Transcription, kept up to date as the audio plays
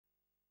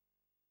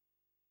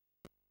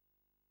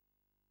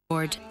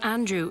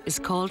Andrew is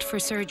called for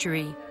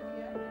surgery.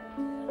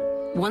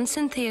 Once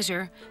in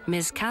theatre,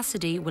 Ms.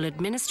 Cassidy will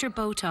administer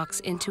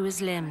Botox into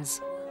his limbs.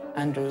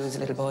 Andrew is a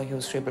little boy who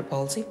has cerebral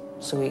palsy,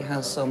 so he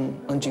has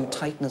some undue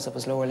tightness of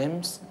his lower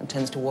limbs and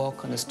tends to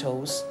walk on his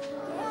toes.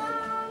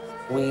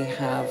 We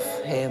have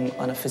him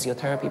on a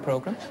physiotherapy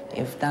program.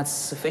 If that's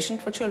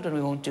sufficient for children,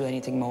 we won't do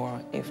anything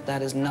more. If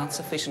that is not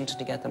sufficient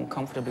to get them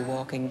comfortably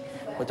walking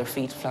with their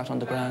feet flat on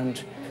the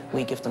ground,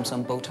 we give them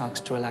some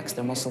Botox to relax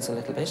their muscles a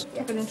little bit.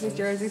 Put into his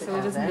jersey so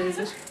he doesn't lose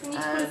it.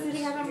 And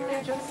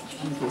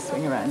you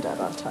swing around that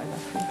all the time.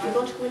 You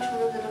go to which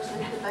room that looks a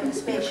little bit like a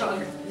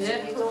spaceship.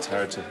 Yeah. It's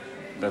hard to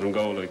let him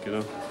go, like, you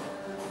know.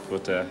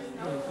 But it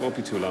won't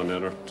be too long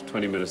now, or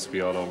 20 minutes to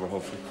be all over,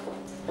 hopefully.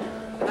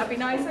 Would that be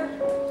nicer?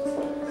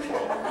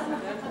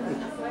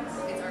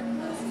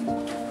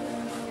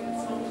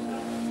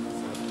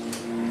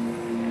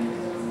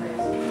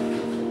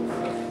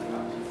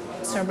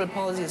 Cerebral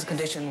palsy is a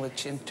condition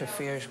which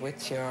interferes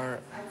with your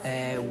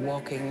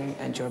walking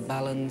and your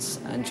balance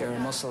and your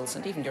muscles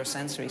and even your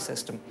sensory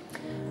system.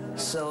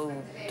 So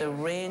the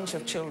range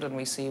of children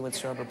we see with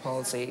cerebral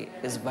palsy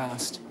is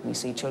vast. We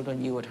see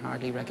children you would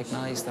hardly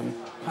recognise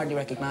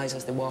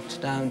as they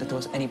walked down that there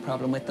was any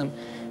problem with them,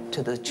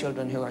 to the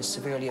children who are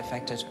severely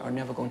affected, are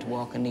never going to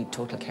walk and need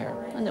total care.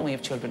 And then we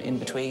have children in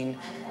between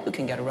who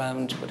can get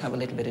around but have a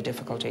little bit of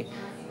difficulty.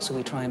 So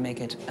we try and make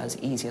it as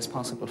easy as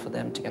possible for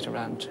them to get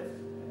around.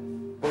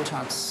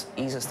 Botox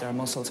eases their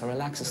muscles or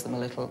relaxes them a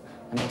little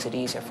and makes it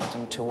easier for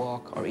them to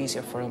walk or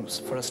easier for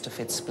us to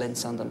fit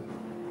splints on them.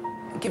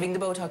 Giving the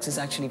Botox is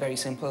actually very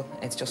simple.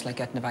 It's just like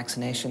getting a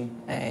vaccination.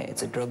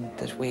 It's a drug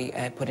that we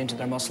put into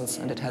their muscles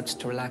and it helps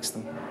to relax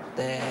them.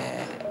 The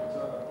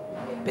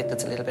bit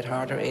that's a little bit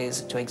harder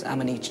is to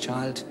examine each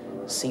child,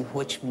 see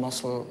which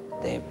muscle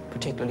they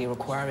particularly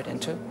require it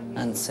into,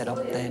 and set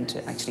up then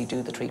to actually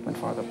do the treatment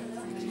for them.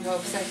 I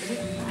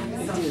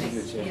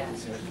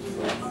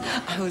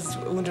was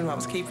wondering what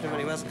was keeping him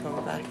when he wasn't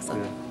coming back. So.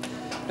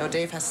 No,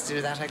 Dave has to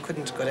do that. I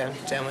couldn't go down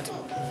with him.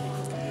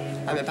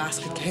 I'm a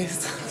basket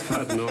case.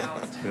 Bad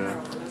enough,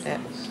 yeah.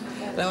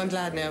 No, I'm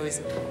glad now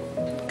he's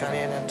gone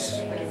in and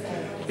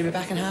he'll be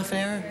back in half an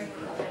hour.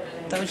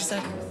 Is that what you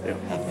said? Yeah.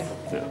 Half an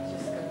hour.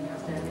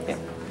 Yeah.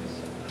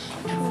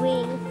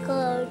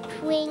 Twinkle,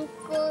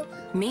 twinkle.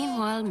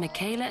 Meanwhile,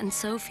 Michaela and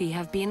Sophie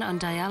have been on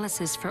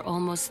dialysis for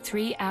almost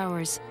 3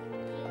 hours.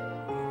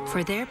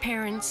 For their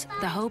parents,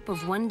 the hope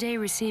of one day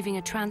receiving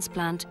a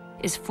transplant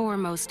is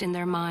foremost in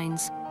their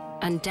minds.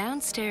 And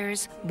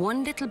downstairs,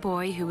 one little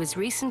boy who has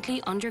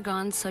recently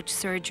undergone such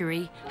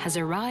surgery has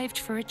arrived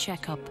for a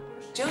checkup.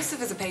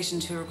 Joseph is a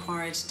patient who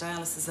required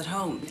dialysis at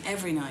home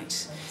every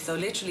night. So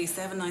literally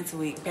 7 nights a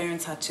week,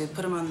 parents had to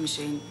put him on the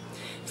machine.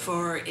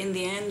 For, in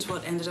the end,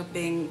 what ended up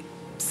being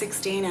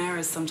 16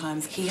 hours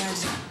sometimes. He had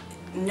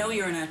no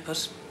urine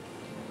output,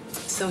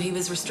 so he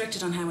was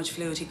restricted on how much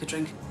fluid he could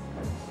drink.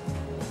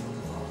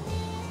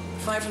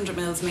 500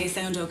 mils may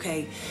sound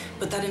okay,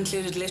 but that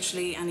included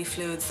literally any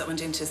fluids that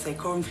went into, say,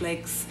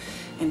 cornflakes,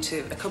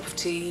 into a cup of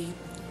tea,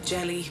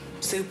 jelly,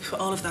 soup,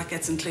 all of that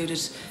gets included.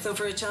 So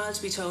for a child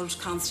to be told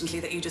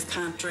constantly that you just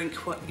can't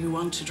drink what you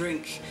want to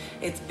drink,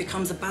 it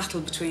becomes a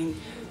battle between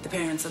the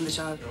parents and the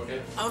child.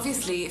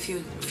 Obviously, if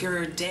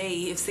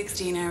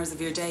 16 hours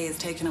of your day is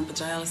taken up with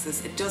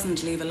dialysis, it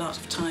doesn't leave a lot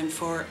of time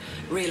for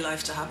real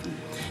life to happen.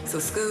 So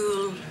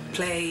school,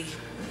 play,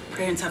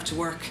 parents have to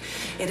work.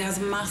 It has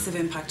a massive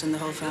impact on the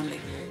whole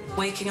family.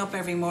 Waking up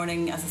every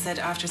morning, as I said,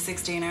 after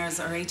 16 hours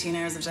or 18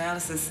 hours of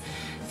dialysis,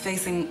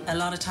 facing a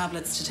lot of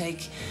tablets to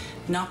take,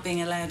 not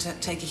being allowed to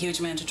take a huge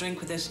amount of drink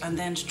with it, and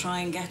then to try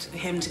and get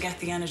him to get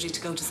the energy to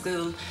go to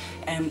school.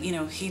 You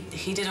know,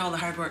 he did all the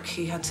hard work.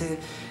 He had to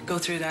go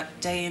through that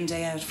day in,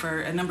 day out for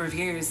a number of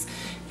years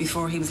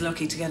before he was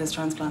lucky to get his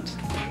transplant.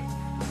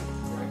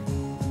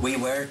 We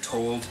were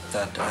told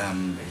that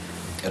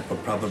it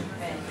would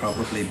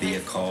probably be a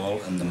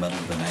call in the middle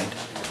of the night,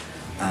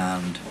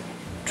 and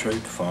true to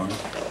form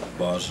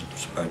was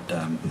about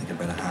I think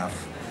about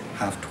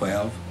half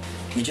 12.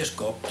 You just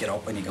go up, get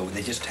up, and you go.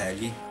 They just tell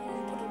you.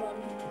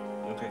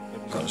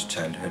 Got his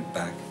childhood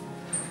back.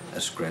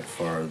 It's great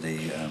for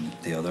the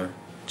other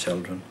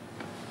children.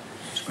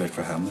 It's great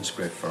for him. It's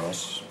great for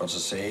us. But as I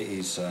say,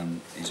 he's a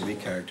wee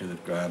character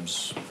that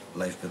grabs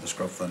life by the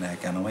scruff of the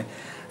neck anyway,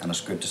 and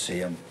it's good to see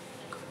him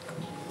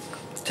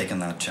taking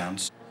that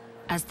chance.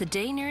 As the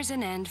day nears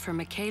an end for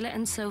Michaela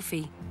and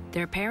Sophie,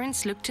 their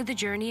parents look to the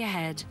journey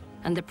ahead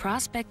and the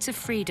prospects of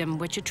freedom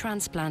which a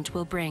transplant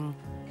will bring.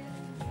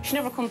 She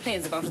never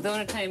complains about it. The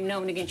only time now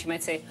and again she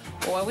might say,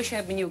 oh, I wish I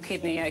had a new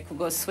kidney, I could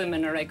go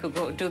swimming or I could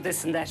go do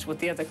this and that with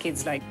the other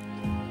kids. Like,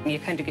 you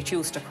kind of get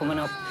used to coming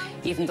up,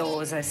 even though,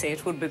 as I say,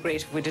 it would be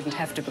great if we didn't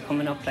have to be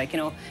coming up. Like, you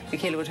know,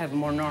 Michaela would have a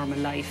more normal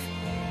life.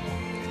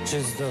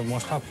 She's the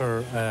most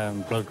popular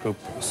blood group,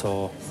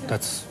 so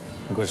that's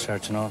a good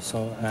start, you know.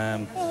 So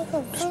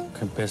just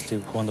can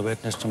basically go on the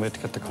waiting list and wait to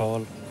get the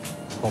call.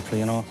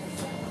 Hopefully, you know,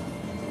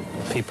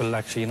 people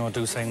actually, you know,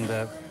 do sign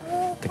the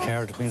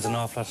card. It means an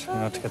awful lot, you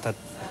know, to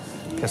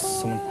get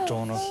someone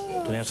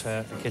donate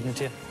a kidney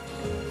to you.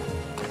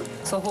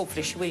 So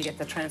hopefully she will get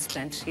the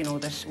transplant, you know,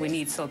 that we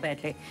need so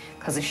badly.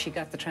 Because if she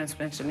got the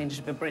transplant, I mean,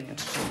 it'd be brilliant.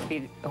 It would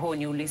be a whole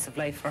new lease of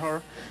life for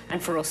her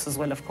and for us as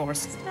well, of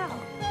course.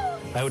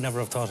 I would never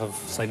have thought of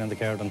signing the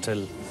card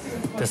until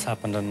this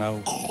happened, and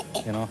now,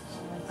 you know,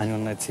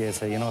 anyone I'd see, I'd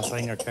say, you know,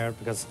 sign your card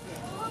because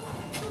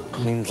it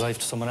means life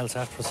to someone else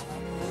after us.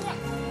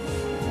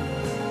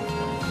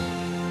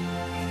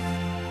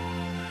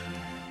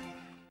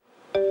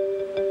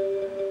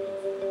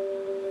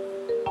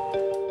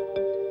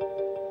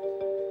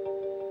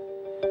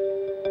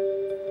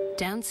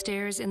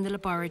 Downstairs in the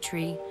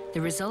laboratory,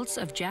 the results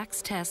of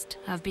Jack's test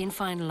have been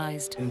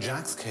finalised. In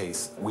Jack's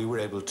case, we were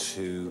able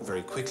to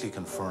very quickly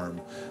confirm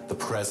the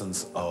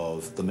presence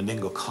of the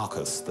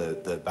meningococcus,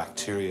 the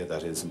bacteria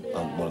that is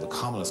one of the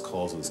commonest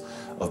causes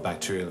of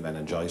bacterial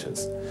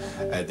meningitis.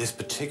 This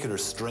particular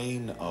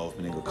strain of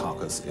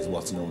meningococcus is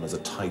what's known as a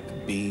type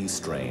B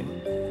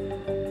strain.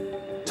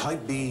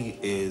 Type B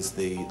is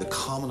the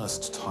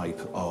commonest type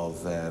of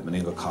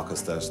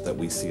meningococcus that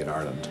we see in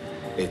Ireland.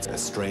 It's a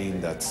strain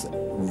that's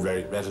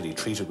very readily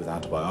treated with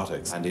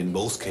antibiotics, and in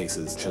most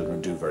cases children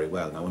do very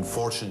well. Now,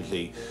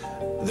 unfortunately,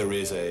 there are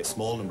a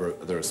small number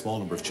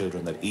of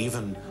children that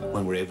even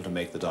when we're able to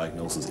make the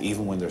diagnosis,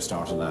 even when they're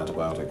started on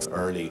antibiotics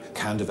early,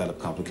 can develop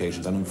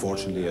complications, and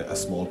unfortunately a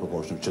small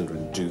proportion of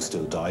children do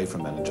still die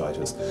from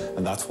meningitis,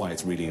 and that's why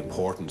it's really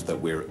important that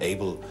we're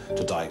able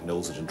to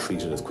diagnose it and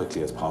treat it as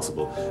quickly as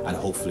possible, and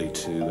hopefully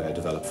to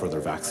develop further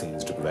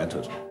vaccines to prevent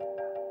it.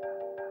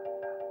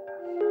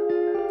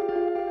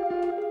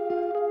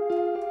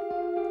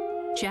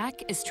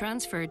 Jack is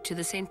transferred to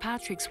the St.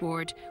 Patrick's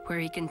ward, where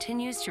he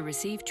continues to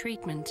receive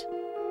treatment.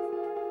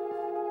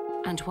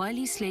 And while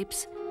he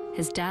sleeps,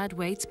 his dad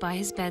waits by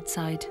his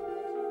bedside.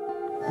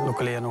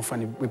 Luckily enough,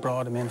 when we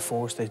brought him in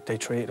first, they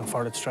treated him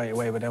for it straight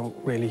away without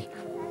really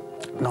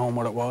knowing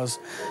what it was.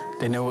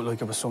 They knew it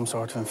like it was some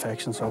sort of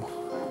infection, so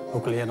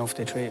luckily enough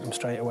they treated him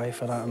straight away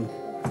for that, and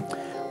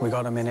we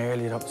got him in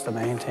early. That was the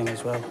main thing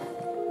as well.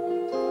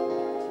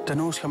 The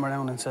nurse came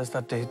around and says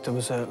that there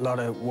was a lot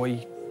of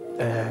white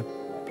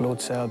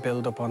blood cell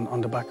build-up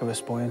on the back of his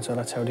spine, so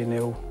that's how they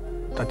knew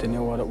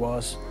what it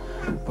was.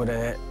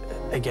 But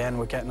again,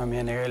 we're getting him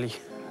in early.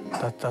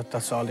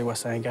 That's all they were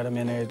saying, get him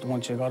in early.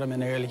 Once you got him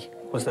in early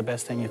was the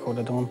best thing you could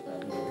have done.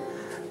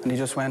 And he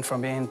just went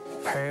from being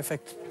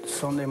perfect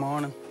Sunday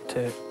morning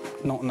to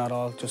nothing at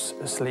all, just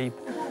asleep.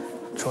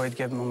 Tried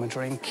giving him a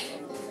drink.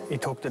 He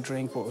took the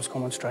drink, but was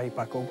coming straight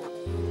back up.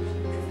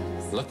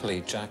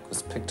 Luckily, Jack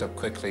was picked up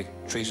quickly,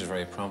 treated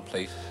very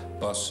promptly,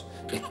 but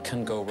it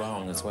can go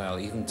wrong as well.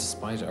 Even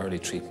despite early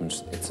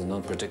treatment, it's an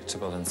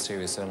unpredictable and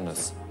serious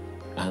illness.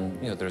 And,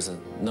 you know, there's a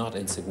not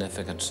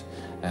insignificant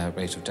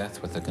rate of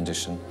death with the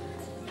condition.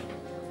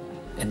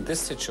 In this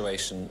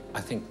situation,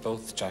 I think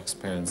both Jack's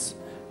parents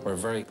were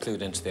very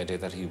clued into the idea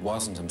that he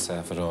wasn't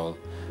himself at all,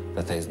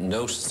 that they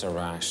noticed a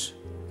rash.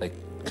 They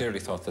clearly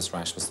thought this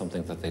rash was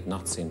something that they'd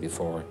not seen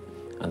before,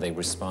 and they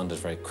responded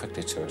very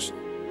quickly to it.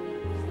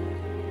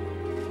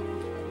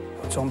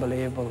 It's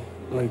unbelievable.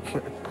 Like,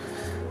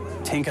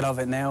 thinking of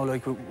it now,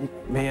 like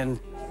me and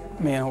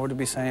her would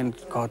be saying,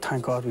 God,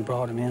 thank God we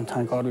brought him in,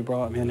 thank God we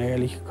brought him in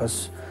early,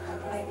 because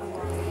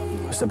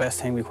it was the best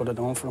thing we could have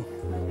done for him.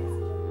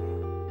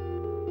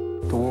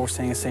 The worst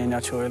thing is seeing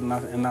that child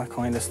in that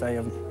kind of state.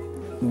 I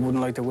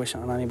wouldn't like to wish it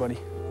on anybody.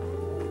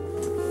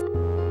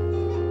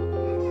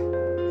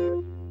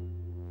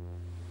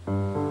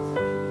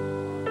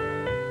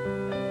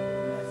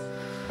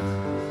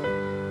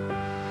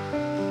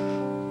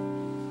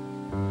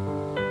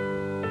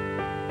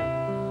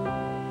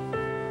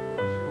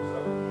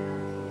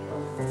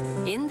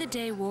 In the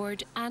day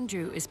ward,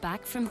 Andrew is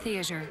back from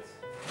theatre.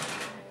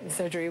 The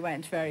surgery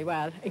went very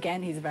well.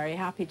 Again, he's a very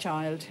happy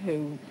child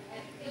who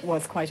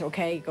was quite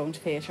okay going to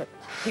theatre.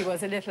 He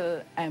was a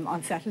little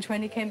unsettled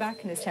when he came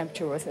back, and his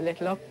temperature was a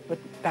little up, but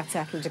that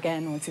settled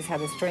again once he's had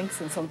his drinks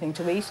and something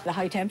to eat. The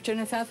high temperature in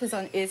itself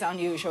is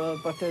unusual,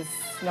 but there's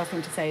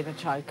nothing to say the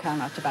child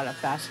cannot develop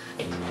that.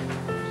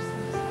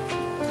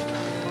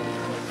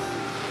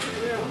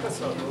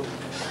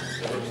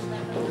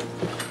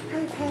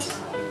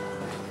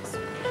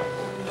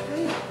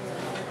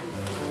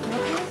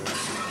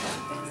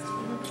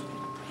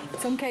 In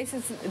some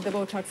cases, the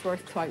Botox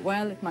works quite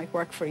well. It might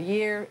work for a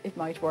year, it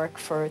might work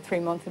for 3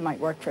 months, it might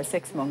work for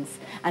 6 months,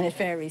 and it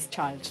varies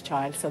child to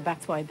child, so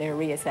that's why they're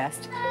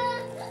reassessed.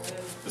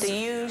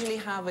 They usually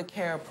have a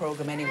care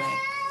program anyway.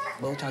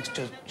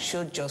 Botox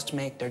should just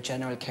make their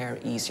general care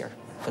easier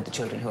for the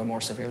children who are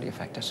more severely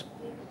affected.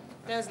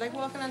 Yeah, it's like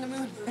walking on the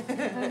moon.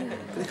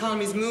 They call them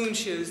his moon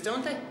shoes,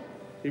 don't they?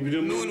 You'll be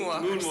doing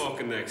Moonwalkers.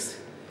 moonwalking next,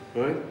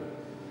 right?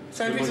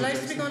 So are you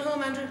delighted to be going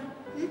home, Andrew?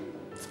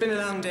 It's been a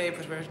long day,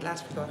 but we're glad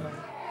to be going home.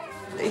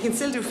 You can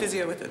still do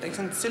physio with it. They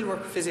can still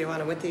work physio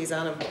on him with these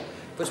on him.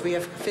 But we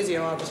have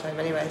physio all the time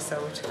anyway,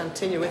 so to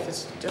continue with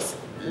it, just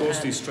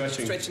mostly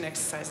stretching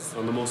exercises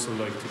on the muscle,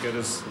 like to get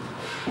his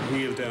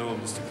heel down.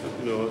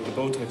 You know, the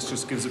Botox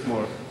just gives it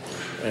more,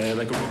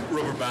 like a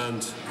rubber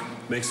band,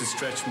 makes it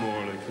stretch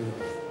more. Like,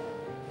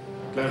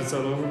 glad it's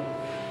all over.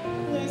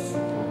 Yes.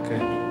 Okay.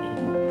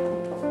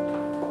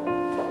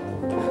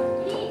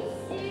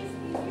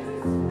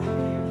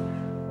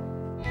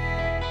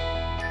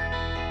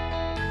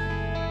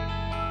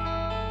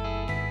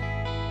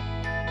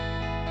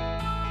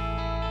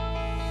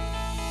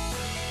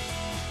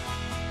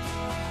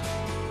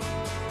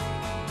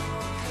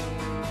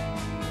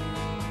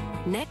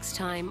 Next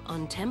time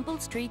on Temple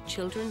Street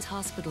Children's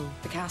Hospital.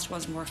 The cast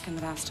wasn't working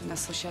the last time,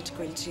 so she had to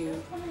go into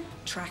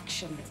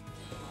traction.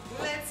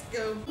 Let's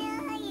go.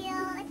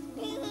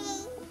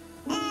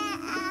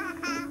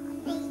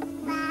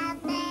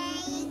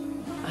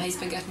 He's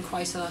been getting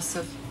quite a lot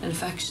of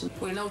infection.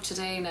 We'll know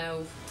today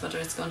now whether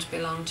it's going to be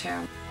long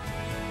term.